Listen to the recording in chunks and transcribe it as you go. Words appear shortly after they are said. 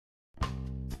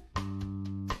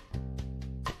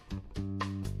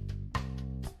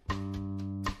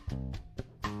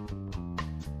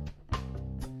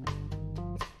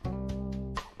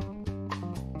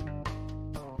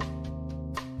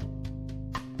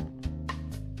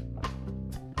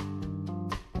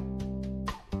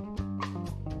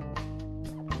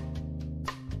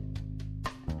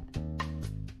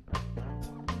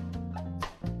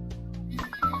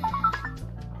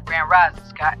Grand Rising,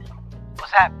 Scott.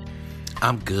 What's happening?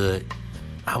 I'm good.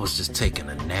 I was just taking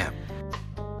a nap.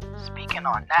 Speaking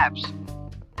on naps,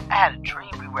 I had a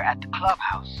dream we were at the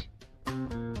clubhouse.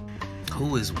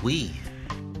 Who is we?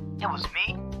 It was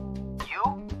me,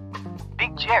 you,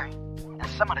 Big Jerry, and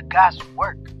some of the guys from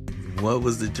work. What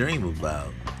was the dream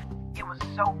about? It was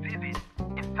so vivid,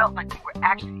 it felt like we were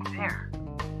actually there.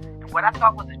 And what I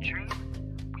thought was a dream,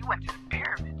 we went to the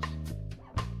pyramids.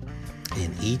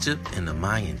 In Egypt and the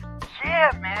Mayan?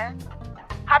 Yeah, man.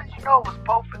 How did you know it was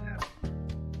both of them?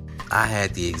 I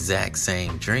had the exact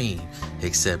same dream,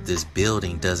 except this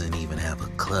building doesn't even have a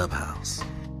clubhouse.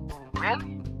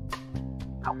 Really?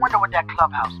 I wonder what that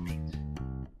clubhouse means.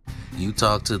 You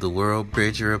talked to the World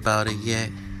Bridger about it yet?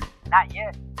 Not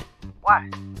yet. Why?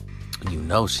 You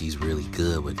know she's really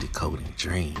good with decoding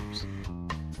dreams.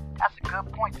 That's a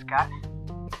good point, Scott.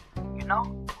 You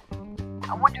know,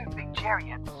 I wonder if Big Jerry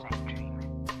had the same dream.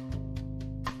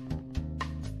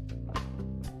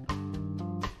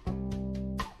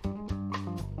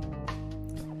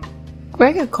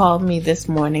 Gregor called me this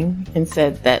morning and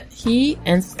said that he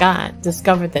and Scott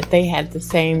discovered that they had the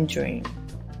same dream.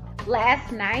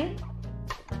 Last night?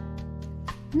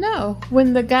 No,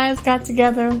 when the guys got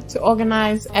together to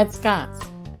organize at Scott's.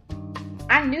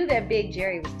 I knew that Big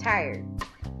Jerry was tired.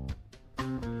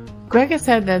 Gregor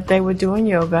said that they were doing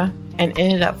yoga and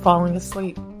ended up falling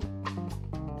asleep.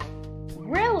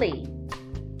 Really?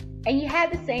 And you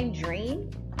had the same dream?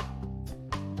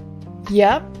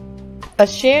 Yep, a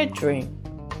shared dream.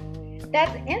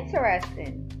 That's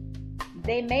interesting.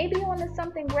 They may be onto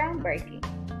something groundbreaking.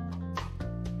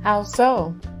 How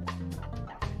so?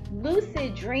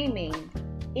 Lucid dreaming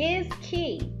is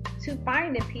key to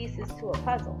finding pieces to a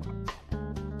puzzle.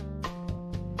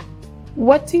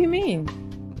 What do you mean?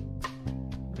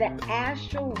 The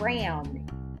astral realm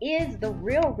is the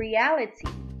real reality.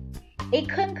 It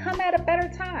couldn't come at a better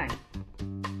time.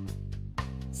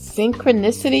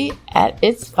 Synchronicity at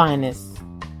its finest.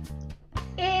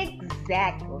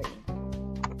 Exactly.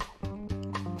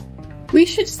 We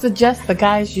should suggest the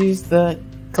guys use the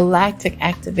Galactic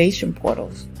Activation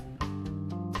Portals.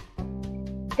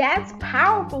 That's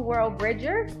powerful, World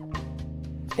Bridger.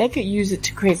 They could use it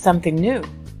to create something new.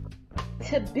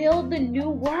 To build the new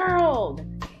world.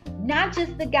 Not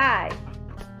just the guys.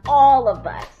 All of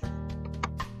us.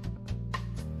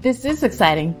 This is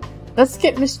exciting. Let's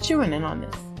get Miss Chewin in on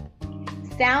this.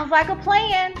 Sounds like a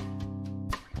plan.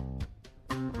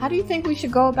 How do you think we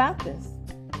should go about this?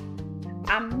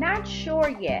 I'm not sure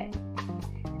yet.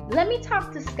 Let me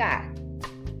talk to Scott.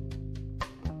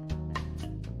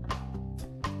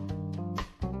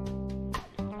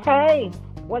 Hey,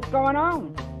 what's going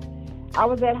on? I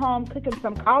was at home cooking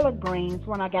some collard greens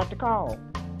when I got the call.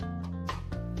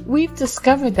 We've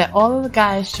discovered that all of the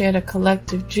guys shared a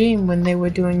collective dream when they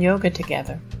were doing yoga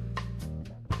together.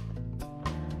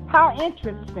 How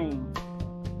interesting.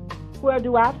 Where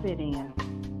do I fit in?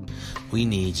 We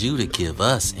need you to give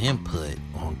us input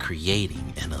on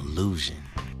creating an illusion.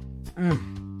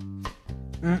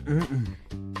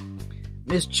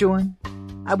 Miss Chewin,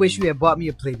 I wish you had bought me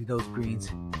a plate of those greens,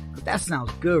 but that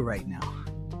sounds good right now.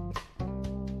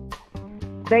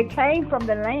 They came from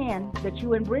the land that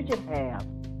you and Bridget have.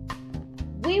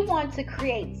 We want to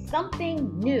create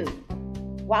something new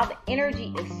while the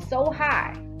energy is so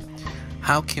high.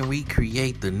 How can we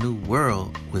create the new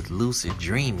world with lucid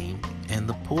dreaming and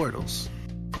the portals?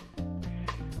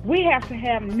 We have to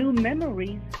have new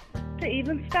memories to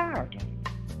even start.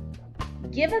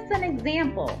 Give us an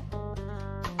example.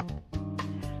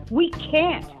 We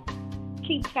can't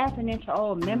keep tapping into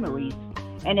old memories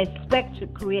and expect to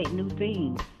create new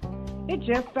things. It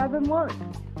just doesn't work.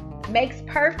 Makes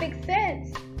perfect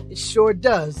sense. It sure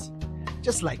does.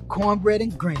 Just like cornbread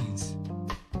and greens.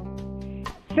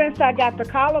 Since I got the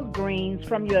collard greens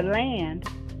from your land,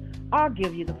 I'll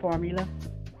give you the formula.